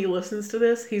hope when he listens to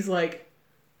this, he's like,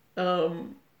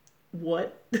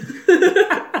 what?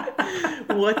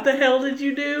 What the hell did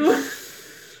you do?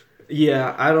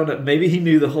 Yeah, I don't know. Maybe he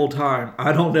knew the whole time.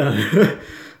 I don't know.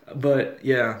 But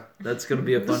yeah, that's going to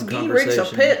be a fun conversation.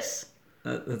 Rick's a piss.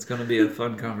 That's going to be a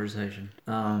fun conversation.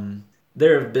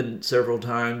 There have been several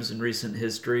times in recent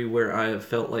history where I have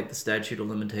felt like the statute of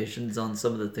limitations on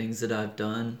some of the things that I've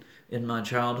done in my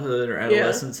childhood or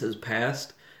adolescence has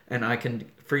passed, and I can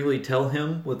freely tell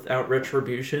him without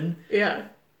retribution. Yeah.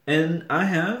 And I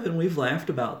have, and we've laughed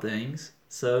about things.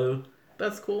 So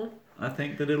that's cool. I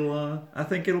think that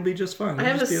it'll be just fun. I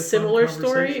have a similar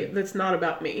story that's not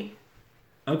about me.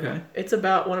 Okay. It's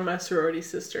about one of my sorority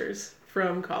sisters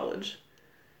from college.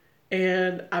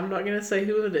 And I'm not going to say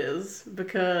who it is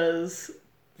because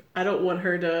I don't want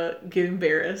her to get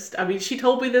embarrassed. I mean, she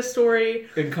told me this story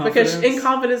in confidence. Because in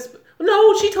confidence.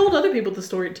 No, she told other people the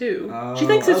story too. She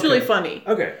thinks it's really funny.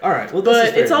 Okay, all right. Well,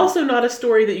 but it's also not a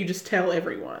story that you just tell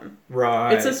everyone.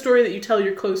 Right. It's a story that you tell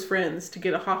your close friends to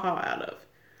get a ha-ha out of.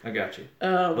 I got you.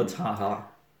 What's ha-ha?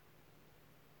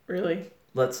 Really?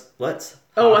 Let's.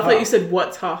 Oh, I thought you said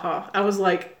what's ha-ha. I was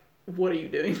like, what are you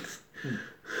doing?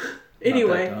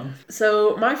 Anyway,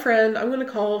 so my friend, I'm going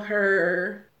to call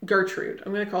her Gertrude.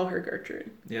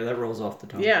 Yeah, that rolls off the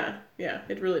tongue. Yeah,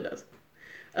 it really does.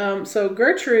 So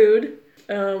Gertrude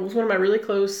was one of my really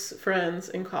close friends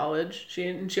in college.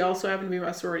 She also happened to be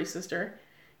my sorority sister.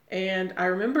 And I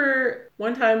remember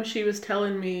one time she was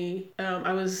telling me,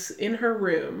 I was in her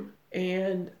room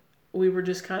and we were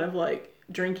just kind of like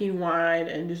drinking wine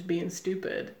and just being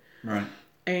stupid. Right.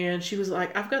 And she was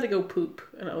like, I've got to go poop.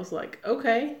 And I was like,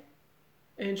 okay.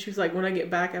 And she was like, when I get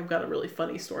back, I've got a really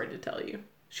funny story to tell you.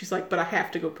 She's like, but I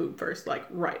have to go poop first, like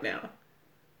right now.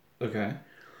 Okay.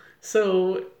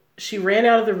 So she ran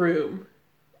out of the room.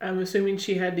 I'm assuming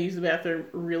she had to use the bathroom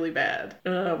really bad.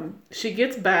 She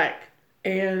gets back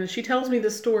and she tells me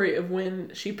the story of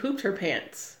when she pooped her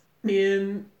pants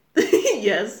in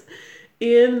yes,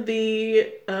 in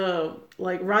the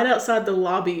like right outside the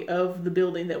lobby of the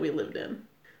building that we lived in,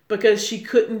 because she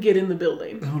couldn't get in the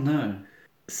building. Oh no.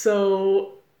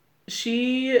 So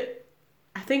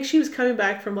I think she was coming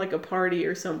back from like a party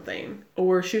or something,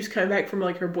 or she was coming back from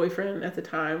like her boyfriend at the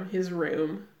time, his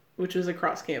room, which was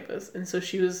across campus. And so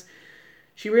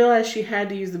she realized she had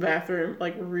to use the bathroom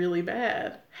like really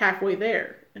bad halfway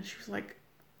there. And she was like,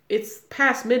 it's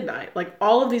past midnight. Like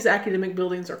all of these academic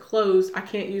buildings are closed. I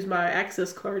can't use my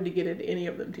access card to get into any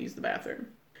of them to use the bathroom.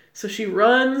 So she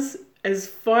runs as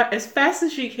fast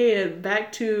as she can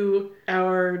back to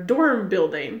our dorm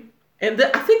building. And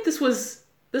I think this was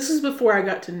before I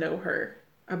got to know her,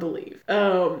 I believe.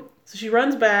 So she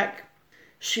runs back.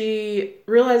 She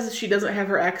realizes she doesn't have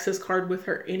her access card with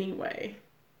her anyway.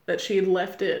 That she had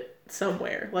left it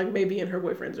somewhere, like maybe in her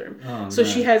boyfriend's room. Oh, so no.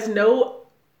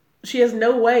 she has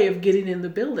no way of getting in the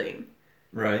building.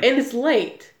 Right. And it's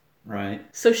late. Right.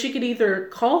 So she could either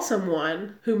call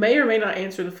someone who may or may not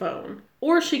answer the phone,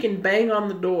 or she can bang on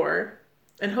the door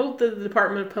and hope that the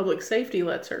Department of Public Safety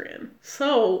lets her in.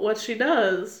 So what she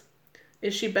does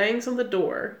is she bangs on the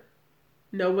door.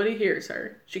 Nobody hears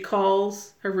her. She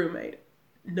calls her roommate.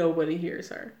 Nobody hears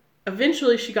her.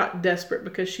 Eventually she got desperate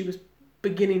because she was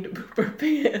beginning to poop her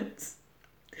pants.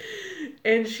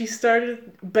 And she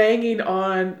started banging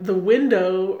on the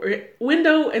window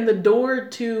and the door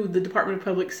to the Department of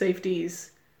Public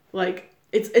Safety's, like,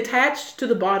 it's attached to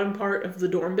the bottom part of the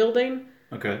dorm building.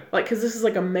 Okay. Like, because this is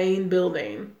like a main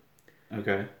building.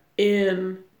 Okay.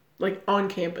 Like, on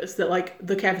campus that, like,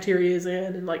 the cafeteria is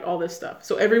in and, like, all this stuff.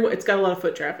 So it's got a lot of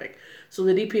foot traffic. So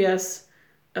the DPS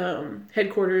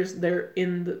headquarters, they're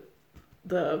in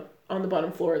on the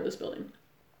bottom floor of this building.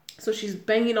 So she's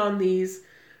banging on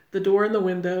the door and the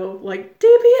window, like,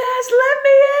 DPS, let me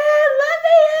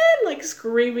in, like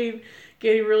screaming,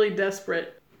 getting really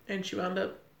desperate. And she wound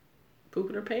up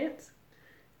pooping her pants.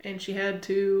 And she had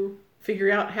to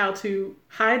figure out how to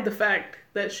hide the fact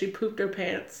that she pooped her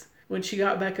pants when she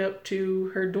got back up to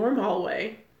her dorm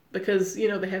hallway. Because,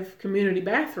 they have community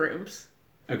bathrooms.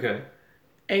 Okay.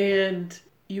 And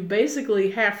you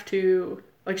basically have to,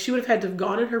 like, she would have had to have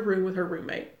gone in her room with her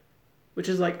roommate, which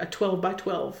is like a 12 by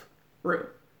 12 room.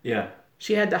 Yeah.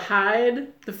 She had to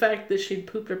hide the fact that she'd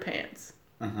pooped her pants.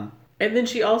 Uh-huh. And then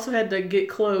she also had to get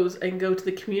clothes and go to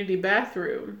the community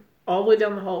bathroom all the way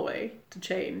down the hallway to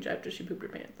change after she pooped her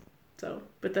pants. So,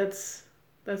 but that's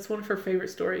one of her favorite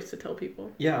stories to tell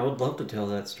people. Yeah, I would love to tell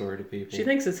that story to people. She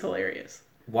thinks it's hilarious.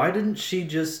 Why didn't she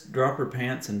just drop her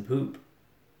pants and poop?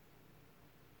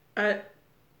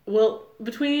 Well,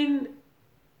 between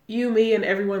you, me, and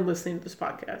everyone listening to this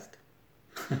podcast,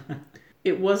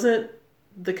 it wasn't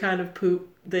the kind of poop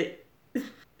that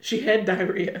she had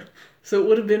diarrhea. So it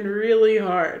would have been really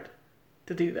hard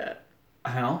to do that.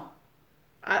 How?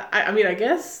 I mean, I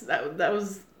guess that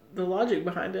was the logic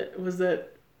behind it, was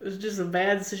that it was just a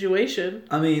bad situation.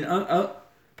 I mean,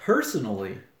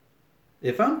 personally,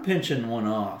 if I'm pinching one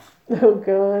off... Oh,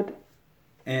 God.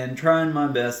 And trying my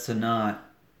best to not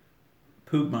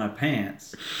poop my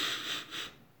pants...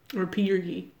 Or pee your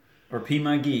gee. Or pee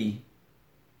my gee...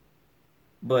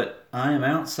 But I am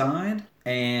outside,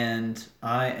 and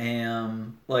I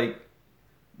am, like,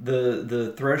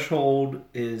 the threshold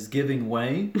is giving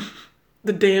way.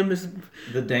 The dam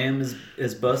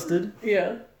is busted.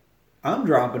 Yeah. I'm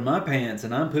dropping my pants,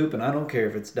 and I'm pooping. I don't care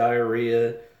if it's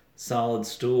diarrhea, solid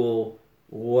stool,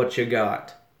 what you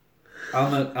got.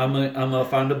 I'm gonna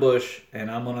find a bush,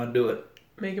 and I'm gonna do it.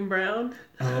 Make him brown?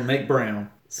 I'm gonna make brown.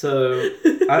 So,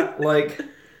 I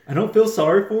don't feel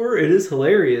sorry for her. It is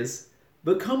hilarious.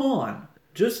 But come on,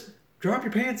 just drop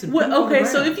your pants and poop on the ground.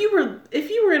 So if you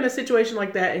were in a situation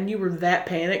like that and you were that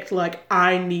panicked, like,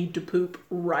 I need to poop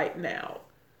right now,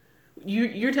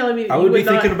 you're telling me that I would be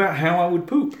thinking about how I would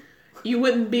poop. You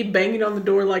wouldn't be banging on the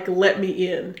door like, let me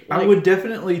in. Like, I would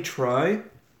definitely try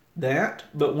that,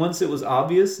 but once it was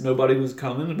obvious nobody was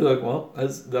coming, I'd be like, well,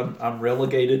 I'm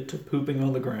relegated to pooping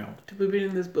on the ground. To pooping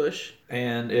in this bush.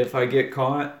 And if I get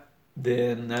caught,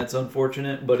 then that's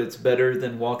unfortunate, but it's better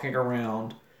than walking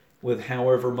around with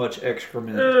however much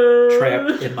excrement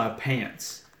trapped in my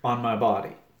pants on my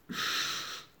body.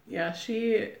 Yeah,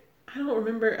 I don't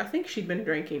remember. I think she'd been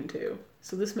drinking too.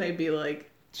 So this may be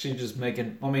like... She's just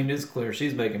making... I mean, it's clear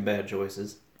she's making bad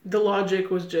choices. The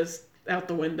logic was just out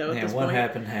the window at this point. What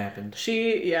happened.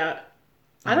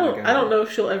 I don't know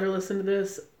if she'll ever listen to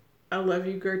this. I love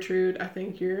you, Gertrude. I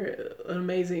think you're an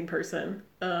amazing person.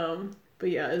 But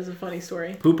yeah, it's a funny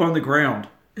story. Poop on the ground.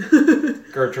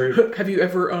 Gertrude. Have you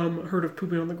ever heard of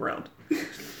pooping on the ground?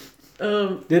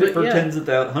 Did it for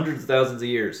hundreds of thousands of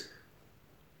years.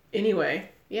 Anyway,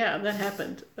 Yeah, that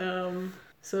happened.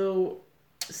 So,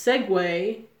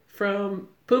 segue from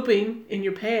pooping in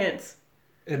your pants,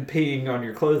 And peeing on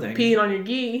your clothing. peeing on your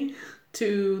gi,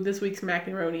 to this week's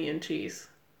macaroni and cheese.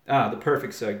 Ah, the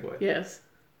perfect segue. Yes,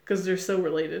 because they're so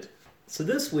related. So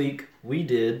this week we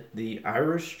did the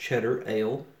Irish Cheddar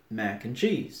Ale mac and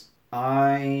cheese.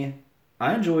 I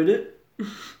enjoyed it.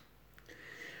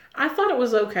 I thought it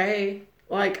was okay.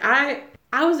 Like I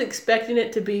was expecting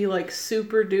it to be like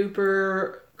super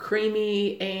duper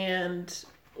creamy and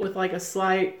with like a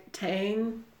slight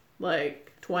tang,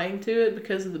 like twang to it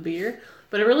because of the beer,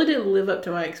 but it really didn't live up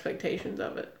to my expectations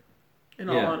of it. In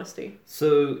all honesty.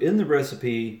 So in the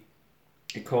recipe,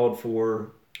 it called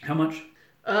for how much?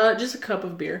 Just a cup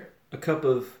of beer. A cup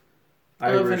of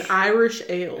an Irish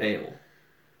ale.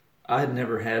 I had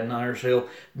never had an Irish ale,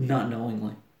 not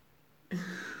knowingly.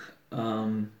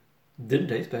 Didn't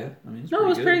taste bad. I mean, it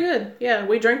was pretty good. Yeah,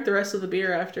 we drank the rest of the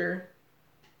beer after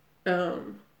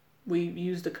we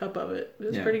used a cup of it. It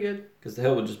was pretty good. Because the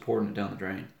hell was just pouring it down the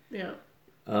drain. Yeah.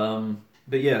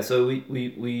 But yeah, so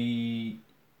we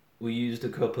used a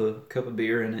cup of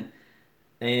beer in it,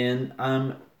 and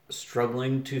I'm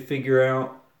struggling to figure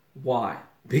out why.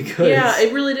 Because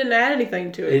it really didn't add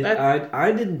anything to it.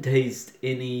 I didn't taste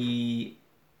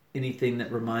anything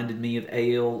that reminded me of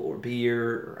ale or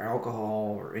beer or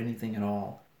alcohol or anything at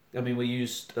all. I mean, we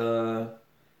used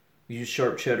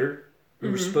sharp cheddar. We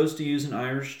were supposed to use an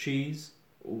Irish cheese.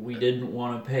 We didn't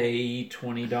want to pay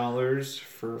 $20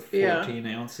 for 14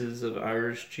 ounces of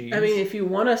Irish cheese. I mean, if you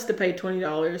want us to pay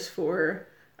 $20 for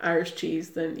Irish cheese,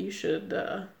 then you should.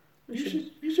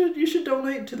 You should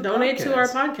donate to the donate podcast. to our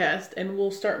podcast, and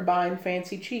we'll start buying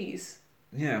fancy cheese.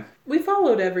 Yeah, we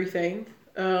followed everything.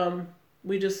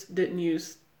 We just didn't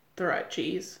use the right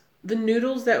cheese. The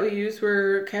noodles that we used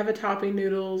were cavatappi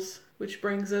noodles, which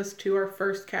brings us to our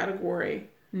first category,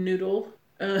 noodle.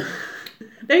 Now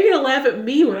you're gonna laugh at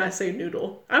me when I say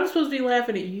noodle. I'm supposed to be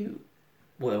laughing at you.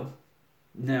 Well,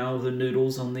 now the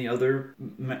noodles on the other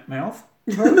mouth.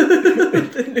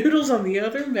 The noodles on the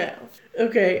other mouth.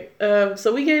 Okay,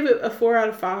 so we gave it a 4 out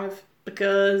of 5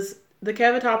 because the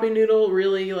cavatappi noodle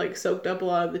really like soaked up a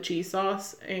lot of the cheese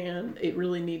sauce, and it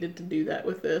really needed to do that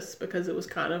with this because it was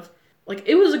kind of like,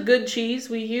 it was a good cheese.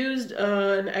 We used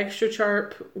an extra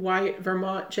sharp white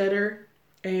Vermont cheddar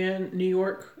and New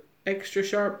York extra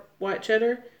sharp white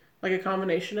cheddar, like a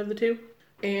combination of the two,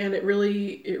 and it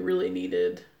really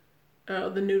needed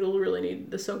the noodle really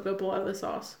needed to soak up a lot of the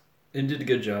sauce. It did a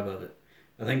good job of it.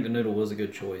 I think the noodle was a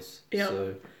good choice.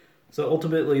 Yeah. So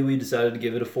ultimately we decided to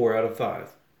give it a 4 out of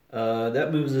 5.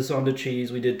 That moves us on to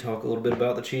cheese. We did talk a little bit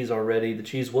about the cheese already. The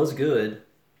cheese was good,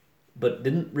 but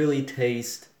didn't really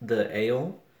taste the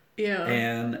ale. Yeah.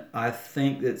 And I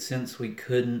think that since we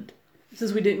didn't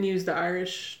use the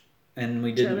Irish and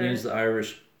we didn't use the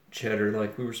Irish cheddar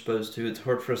like we were supposed to, it's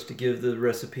hard for us to give the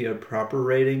recipe a proper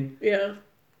rating. Yeah.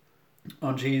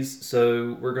 On cheese,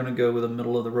 so we're gonna go with a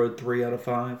middle of the road 3 out of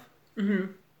 5.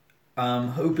 Mm-hmm. I'm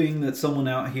hoping that someone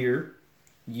out here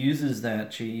uses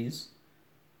that cheese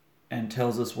and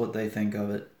tells us what they think of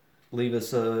it. Leave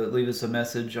us a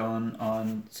message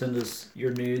on send us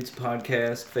your Nudes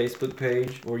Podcast Facebook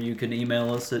page, or you can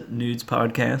email us at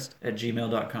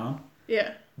nudespodcast@gmail.com.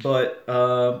 Yeah. But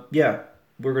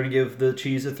we're gonna give the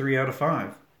cheese a 3 out of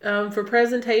 5. For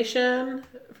presentation,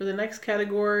 for the next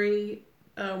category,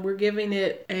 we're giving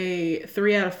it a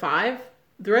 3 out of 5.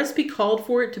 The recipe called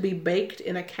for it to be baked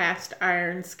in a cast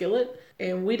iron skillet,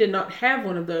 and we did not have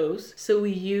one of those, so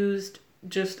we used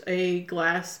just a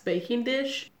glass baking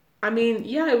dish. I mean,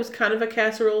 yeah, it was kind of a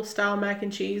casserole style mac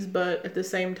and cheese, but at the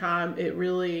same time, it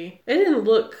didn't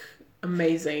look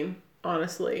amazing,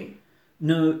 honestly.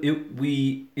 No,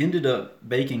 we ended up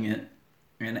baking it,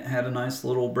 and it had a nice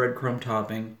little breadcrumb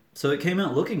topping. So it came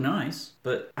out looking nice,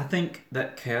 but I think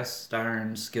that cast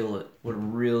iron skillet would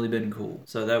have really been cool.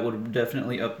 So that would have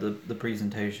definitely upped the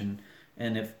presentation.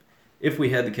 And if we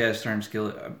had the cast iron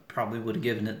skillet, I probably would have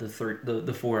given it the 4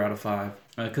 out of 5.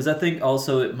 Because I think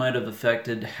also it might have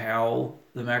affected how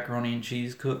the macaroni and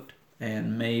cheese cooked.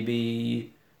 And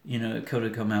maybe, it could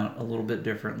have come out a little bit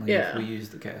differently if we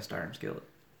used the cast iron skillet.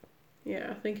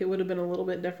 Yeah, I think it would have been a little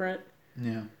bit different.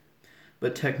 Yeah.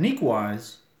 But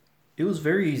technique-wise, it was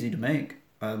very easy to make.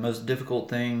 Most difficult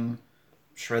thing,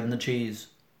 shredding the cheese.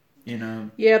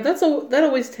 Yeah, that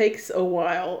always takes a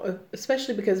while,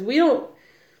 especially because we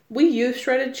use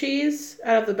shredded cheese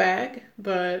out of the bag,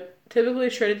 but typically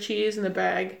shredded cheese in the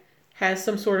bag has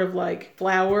some sort of like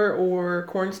flour or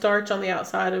cornstarch on the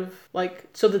outside of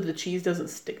so that the cheese doesn't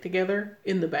stick together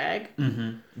in the bag.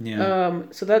 Mm-hmm. Yeah.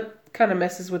 So that kind of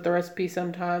messes with the recipe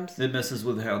sometimes. It messes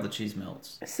with how the cheese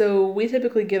melts. So we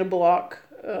typically get a block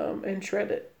and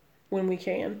shred it when we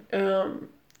can.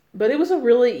 But it was a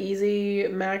really easy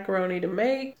macaroni to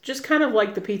make. Just kind of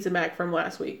like the pizza mac from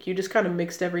last week. You just kind of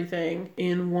mixed everything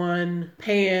in one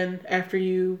pan after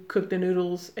you cook the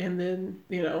noodles and then,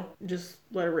 just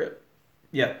let it rip.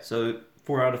 Yeah, so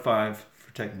 4 out of 5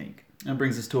 for technique. That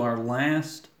brings us to our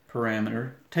last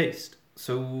parameter, taste.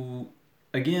 So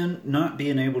again, not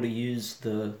being able to use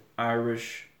the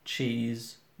Irish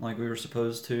cheese like we were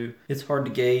supposed to, it's hard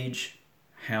to gauge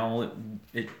how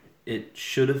it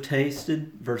should have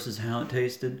tasted versus how it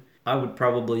tasted. I would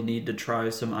probably need to try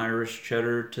some Irish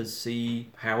cheddar to see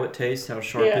how it tastes, how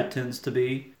sharp it tends to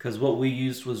be, because what we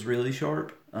used was really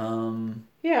sharp.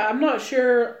 Yeah, I'm not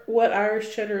sure what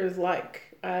Irish cheddar is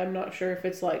like. I'm not sure if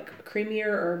it's like creamier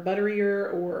or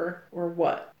butterier or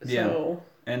what. Yeah. So...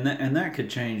 And that could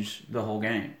change the whole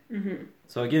game. Mm-hmm.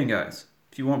 So again, guys,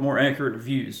 if you want more accurate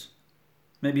reviews,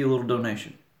 maybe a little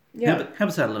donation. Yeah. Help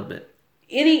us out a little bit.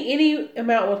 Any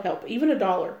amount would help. Even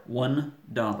 $1.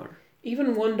 $1.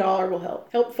 Even $1 will help.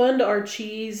 Help fund our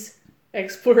cheese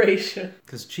exploration.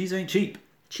 Because cheese ain't cheap.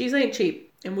 Cheese ain't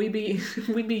cheap, and we'd be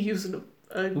using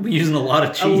we'll be using a lot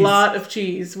of cheese. A lot of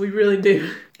cheese. We really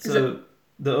do. So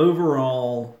the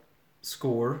overall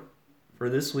score for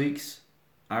this week's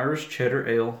Irish Cheddar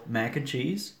Ale Mac and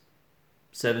Cheese,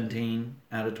 17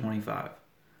 out of 25.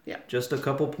 Yeah. Just a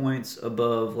couple points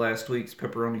above last week's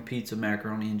Pepperoni Pizza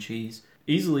Macaroni and Cheese.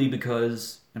 Easily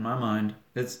because, in my mind,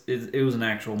 it was an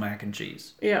actual mac and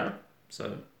cheese. Yeah.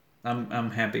 So I'm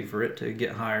happy for it to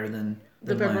get higher than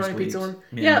the pepperoni pizza one.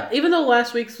 Yeah, even though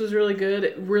last week's was really good,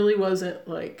 it really wasn't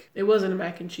it wasn't a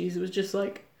mac and cheese. It was just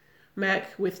like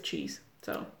mac with cheese.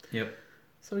 So. Yep.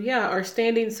 So yeah, our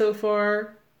standing so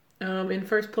far, in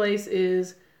first place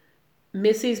is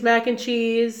Missy's Mac and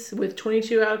Cheese with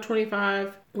 22 out of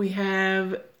 25.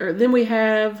 Then we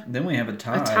have a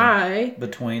tie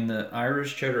between the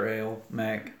Irish Cheddar Ale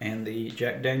Mac and the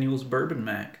Jack Daniel's Bourbon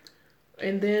Mac.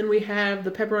 And then we have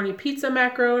the Pepperoni Pizza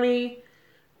Macaroni.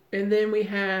 And then we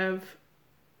have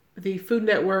the Food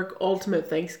Network Ultimate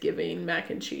Thanksgiving Mac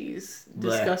and Cheese.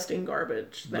 Disgusting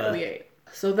garbage that we ate.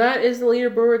 So that is the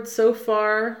leaderboard so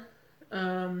far.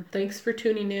 Thanks for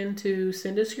tuning in to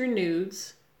Send Us Your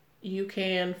Nudes. You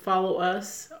can follow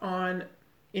us on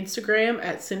Instagram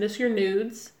at Send Us Your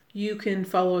Nudes. You can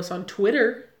follow us on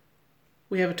Twitter.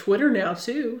 We have a Twitter now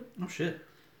too. Oh shit.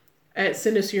 At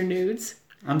Send Us Your Nudes.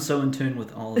 I'm so in tune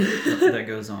with all of that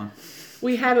goes on.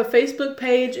 We have a Facebook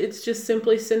page. It's just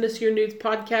simply Send Us Your Nudes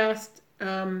podcast.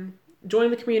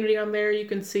 Join the community on there. You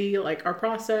can see our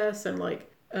process and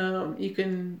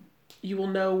you will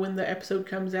know when the episode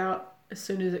comes out as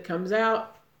soon as it comes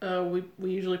out. We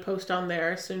usually post on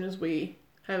there as soon as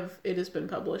it has been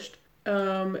published.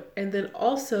 And then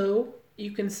also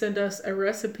you can send us a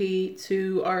recipe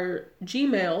to our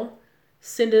Gmail.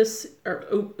 Send us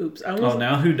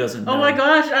now who doesn't know? Oh my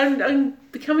gosh, I'm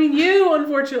becoming you,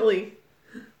 unfortunately.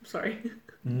 I'm sorry.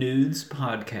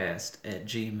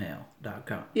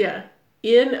 Nudespodcast@gmail.com. Yeah.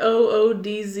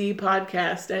 NOODZ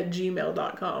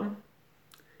podcast@gmail.com.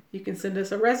 You can send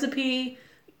us a recipe.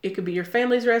 It could be your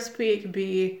family's recipe. It could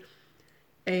be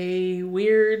a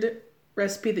weird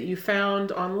recipe that you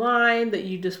found online that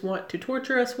you just want to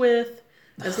torture us with.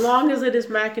 As long as it is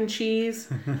mac and cheese,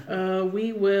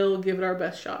 we will give it our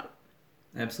best shot.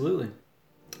 Absolutely.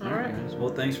 All right. Guys. Well,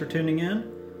 thanks for tuning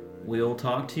in. We'll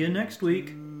talk to you next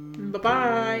week.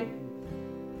 Bye-bye.